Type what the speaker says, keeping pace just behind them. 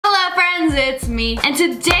friends, it's me. And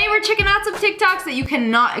today we're checking out some TikToks that you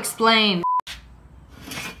cannot explain.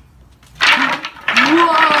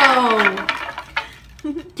 Whoa!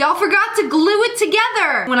 Y'all forgot to glue it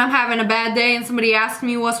together! When I'm having a bad day and somebody asks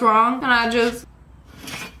me what's wrong, and I just...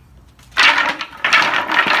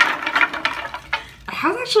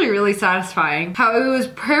 That was actually really satisfying. How it was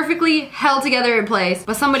perfectly held together in place,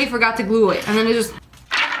 but somebody forgot to glue it, and then it just...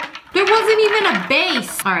 There wasn't even a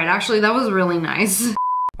base! Alright, actually that was really nice.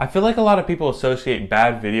 I feel like a lot of people associate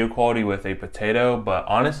bad video quality with a potato, but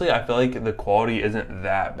honestly I feel like the quality isn't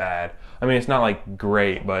that bad. I mean, it's not like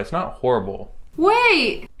great, but it's not horrible.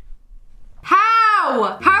 Wait!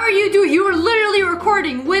 How? How are you doing? You were literally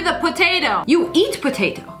recording with a potato. You eat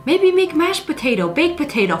potato. Maybe make mashed potato, baked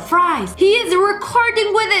potato, fries. He is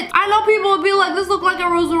recording with it. I know people would be like, this looked like I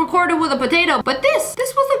was recorded with a potato, but this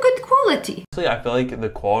was a good quality. Honestly, I feel like the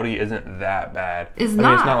quality isn't that bad. I mean,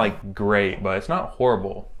 not. It's not like great, but it's not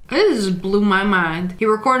horrible. This just blew my mind. He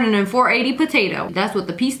recorded in 480 potato. That's what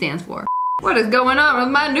the P stands for. What is going on with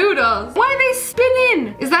my noodles? Why are they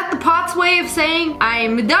spinning? Is that the pot's way of saying,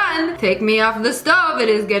 I'm done. Take me off the stove. It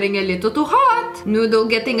is getting a little too hot. Noodle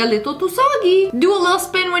getting a little too soggy. Do a little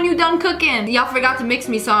spin when you're done cooking. Y'all forgot to mix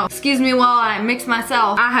me some. Excuse me while I mix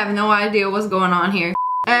myself. I have no idea what's going on here.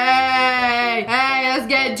 Hey, let's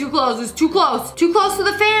get too close. It's too close. Too close to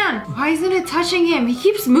the fan. Why isn't it touching him? He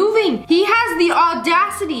keeps moving. He has the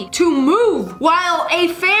audacity to move while a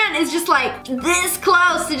fan is just like this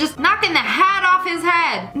close to just knocking the hat off his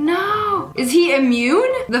head. No. Is he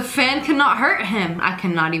immune? The fan cannot hurt him. I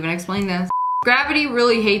cannot even explain this. Gravity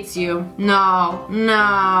really hates you. No.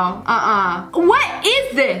 What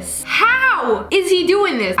is this? How is he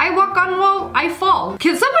doing this? I walk on wall, I fall.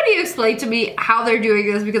 Can somebody explain to me how they're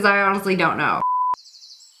doing this, because I honestly don't know.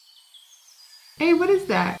 Hey, what is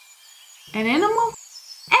that? An animal?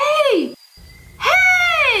 Hey!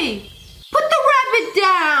 Hey! Put the rabbit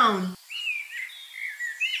down!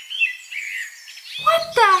 What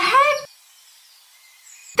the heck?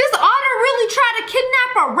 This otter really tried to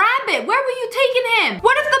kidnap a rabbit. Where were you taking him?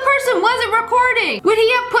 What if the person wasn't recording? Would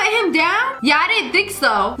he have put him down? Yeah, I didn't think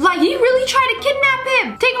so. Like, he really tried to kidnap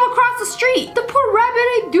him. Take him across the street. The poor rabbit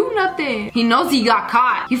ain't do nothing. He knows he got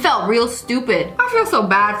caught. He felt real stupid. I feel so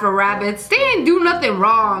bad for rabbits. They ain't do nothing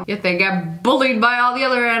wrong, yet they get bullied by all the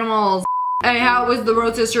other animals. Hey, how is the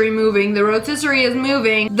rotisserie moving? The rotisserie is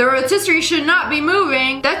moving. The rotisserie should not be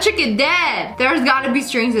moving. That chicken dead. There's gotta be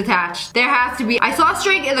strings attached. There has to be. I saw a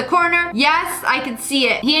string in the corner. Yes, I can see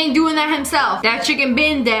it. He ain't doing that himself. That chicken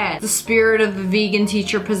been dead. The spirit of the vegan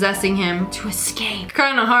teacher possessing him to escape.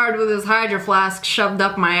 Kinda hard with his hydro flask shoved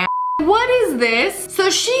up my ass. What is this? So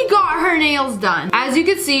she got her nails done. As you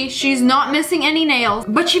can see, she's not missing any nails,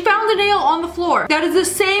 but she found a nail on the floor that is the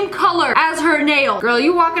same color as her nail. Girl,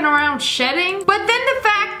 you walking around shedding? But then the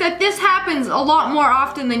fact that this happens a lot more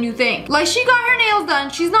often than you think. Like, she got her nails done,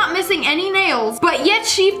 she's not missing any nails, but yet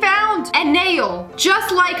she found a nail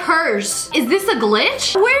just like hers. Is this a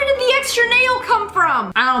glitch? Where did the extra nail come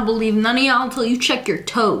from? I don't believe none of y'all until you check your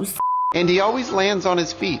toes. And he always lands on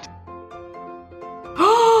his feet.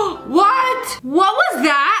 What? What was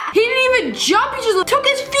that? He didn't even jump, he just took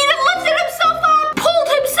his feet and lifted himself up, pulled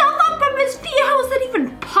himself up from his feet. How is that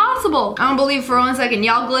even possible? I don't believe for 1 second,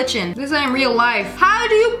 y'all glitching. This ain't real life. How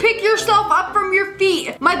do you pick yourself up from your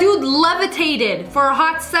feet? My dude levitated for a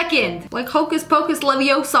hot second, like Hocus Pocus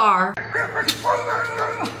Leviosa.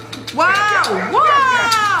 Wow,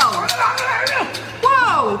 wow!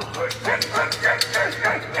 Whoa!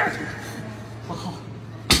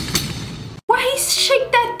 Why he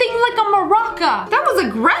shake that thing like a maraca? That was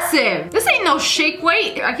aggressive. This ain't no shake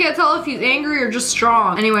weight. I can't tell if he's angry or just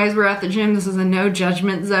strong. Anyways, we're at the gym. This is a no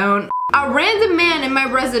judgment zone. A random man in my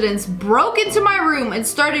residence broke into my room and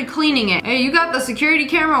started cleaning it. Hey, you got the security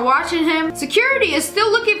camera watching him? Security is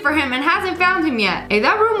still looking for him and hasn't found him yet. Hey,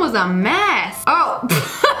 that room was a mess. Oh.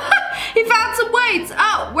 He found some weights.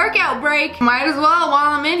 Oh, workout break. Might as well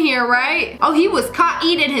while I'm in here, right? Oh, he was caught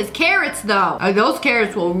eating his carrots though. Those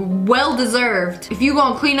carrots were well deserved. If you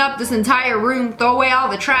gonna clean up this entire room, throw away all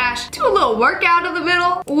the trash, do a little workout in the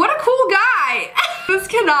middle. What a cool guy. This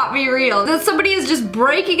cannot be real. That somebody is just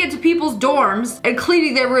breaking into people's dorms and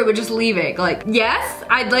cleaning their room and just leaving. Like, yes,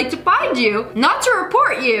 I'd like to find you. Not to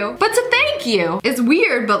report you, but to thank you. It's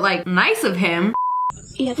weird, but like, nice of him.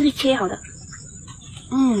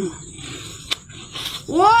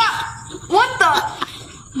 What? What the?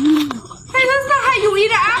 Hey, that's not how you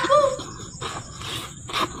eat an apple.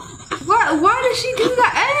 Why does she do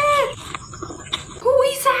that? Who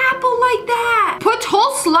eats an apple like that? Put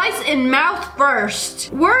whole slice in mouth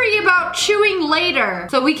first. Worry about chewing later.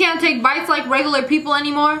 So we can't take bites like regular people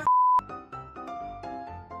anymore?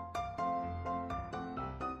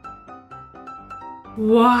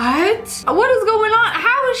 What? What is going on?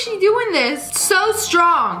 How is she doing this? So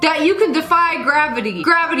strong that you can defy gravity.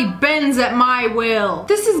 Gravity bends at my will.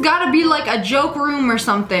 This has got to be like a joke room or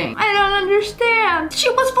something. I don't understand. She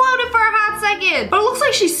was floating for a hot second, but it looks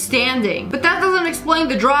like she's standing. But that doesn't explain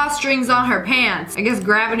the drawstrings on her pants. I guess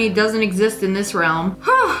gravity doesn't exist in this realm.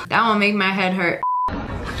 That one make my head hurt.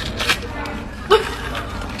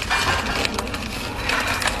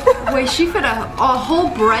 Wait, she fit a whole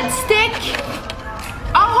breadstick?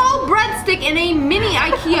 A whole breadstick in a mini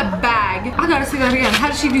IKEA bag. I gotta see that again. How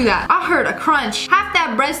did she do that? I heard a crunch. Half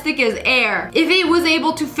that breadstick is air. If it was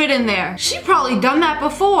able to fit in there. She probably done that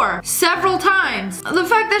before. Several times. The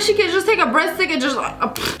fact that she could just take a breadstick and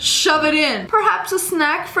just shove it in. Perhaps a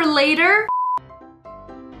snack for later?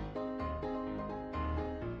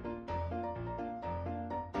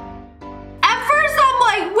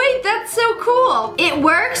 Wait, that's so cool. It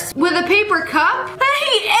works with a paper cup.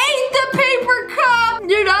 He ate the paper cup.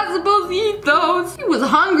 You're not supposed to eat those. He was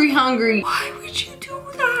hungry. Why would you do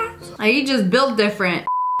that? He just built different.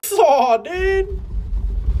 Aw, dude.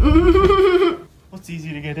 What's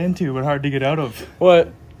easy to get into but hard to get out of?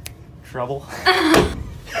 What? Trouble. Wait,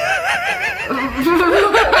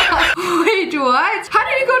 what? How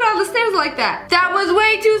did he go down the stairs like that? That was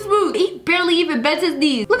way too smooth. He barely even bent his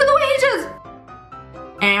knees. Look at the way he just...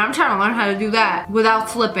 And I'm trying to learn how to do that without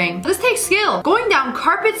slipping. This takes skill. Going down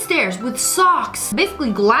carpet stairs with socks.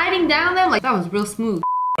 Basically gliding down them like that was real smooth.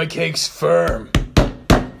 My cake's firm.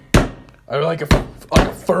 I like a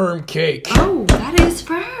firm cake. Oh, that is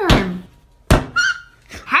firm.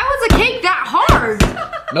 How is a cake that hard?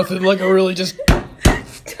 Nothing like a really just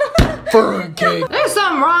firm cake. There's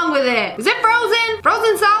something wrong with it. Is it frozen?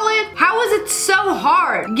 Frozen solid? How is it so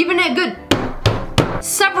hard? Giving it a good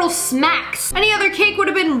several smacks. Any other cake would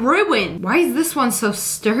have been ruined. Why is this one so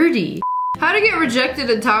sturdy? How to get rejected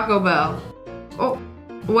at Taco Bell? Oh,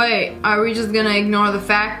 wait, are we just gonna ignore the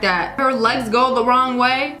fact that her legs go the wrong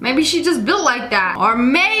way? Maybe she just built like that. Or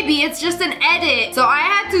maybe it's just an edit. So I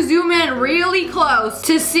had to zoom in really close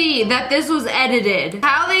to see that this was edited.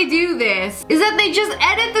 How they do this is that they just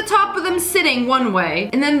edit the top of them sitting one way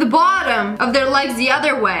and then the bottom of their legs the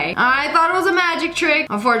other way. I thought it was a magic trick.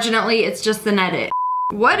 Unfortunately, it's just an edit.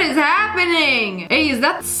 What is happening? Hey, is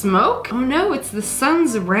that smoke? Oh no, it's the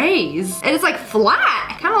sun's rays. And it's like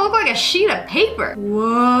flat. Kind of look like a sheet of paper.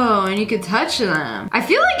 Whoa, and you could touch them. I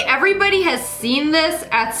feel like everybody has seen this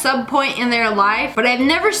at some point in their life, but I've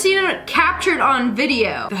never seen it captured on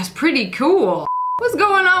video. That's pretty cool. What's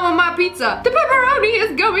going on with my pizza? The pepperoni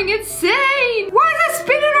is going insane. Why is it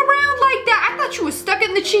spinning around like that? I thought you was stuck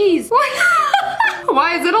in the cheese.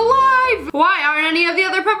 Why is it alive? Why aren't any of the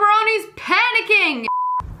other pepperonis panicking?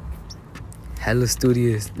 Hello,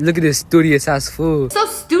 studious. Look at this studious ass fool. So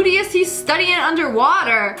studious, he's studying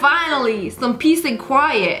underwater. Finally, some peace and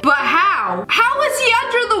quiet. But how? How is he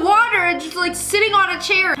under the water and just like sitting on a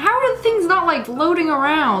chair? How are the things not like floating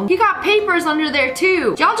around? He got papers under there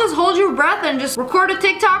too. Y'all just hold your breath and just record a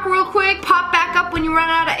TikTok real quick, pop back up when you run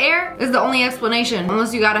out of air? Is the only explanation.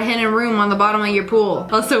 Unless you got a hidden room on the bottom of your pool.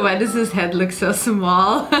 Also, why does his head look so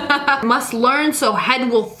small? Must learn so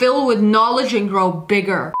head will fill with knowledge and grow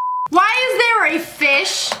bigger. Why is there a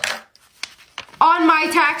fish on my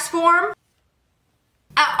tax form?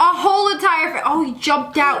 A whole entire fish. Oh, he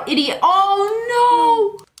jumped out, idiot.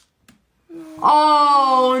 Oh no.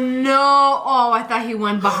 Oh no. Oh, I thought he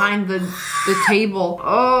went behind the table.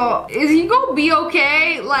 Oh, is he gonna be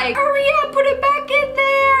okay? Like, hurry up, put it back in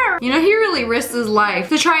there. You know, he really risked his life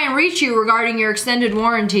to try and reach you regarding your extended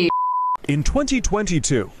warranty. In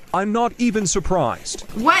 2022, I'm not even surprised.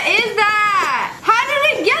 What is that? How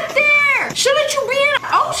did it get there? Shouldn't you be in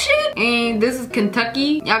an ocean? And this is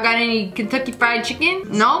Kentucky. Y'all got any Kentucky Fried Chicken?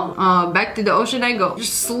 No? Back to the ocean I go.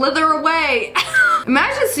 Just slither away.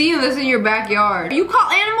 Imagine seeing this in your backyard. You call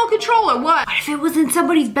animal control or what? What if it was in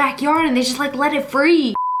somebody's backyard and they just like let it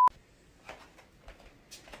free?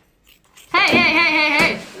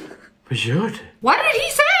 Hey. Bonjour. What did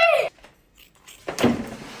he say?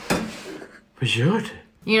 Bonjour.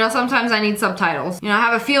 You know, sometimes I need subtitles. You know, I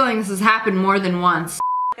have a feeling this has happened more than once.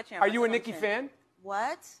 Are you a Nicki fan?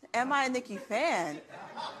 What? Am I a Nicki fan?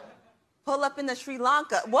 Pull up in the Sri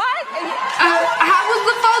Lanka. What? How was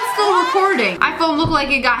the phone still recording? iPhone looked like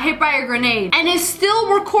it got hit by a grenade and is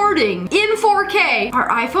still recording in 4K. Are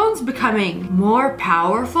iPhones becoming more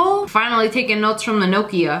powerful? Finally taking notes from the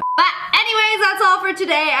Nokia. But anyways, that's all for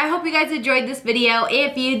today. I hope you guys enjoyed this video.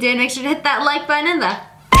 If you did, make sure to hit that like button in the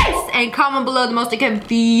face and comment below the most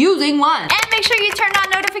confusing one. And make sure you turn on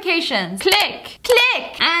notifications. Click.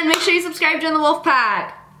 And make sure you subscribe to the Wolf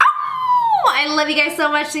Pack. I love you guys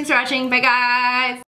so much. Thanks for watching. Bye, guys.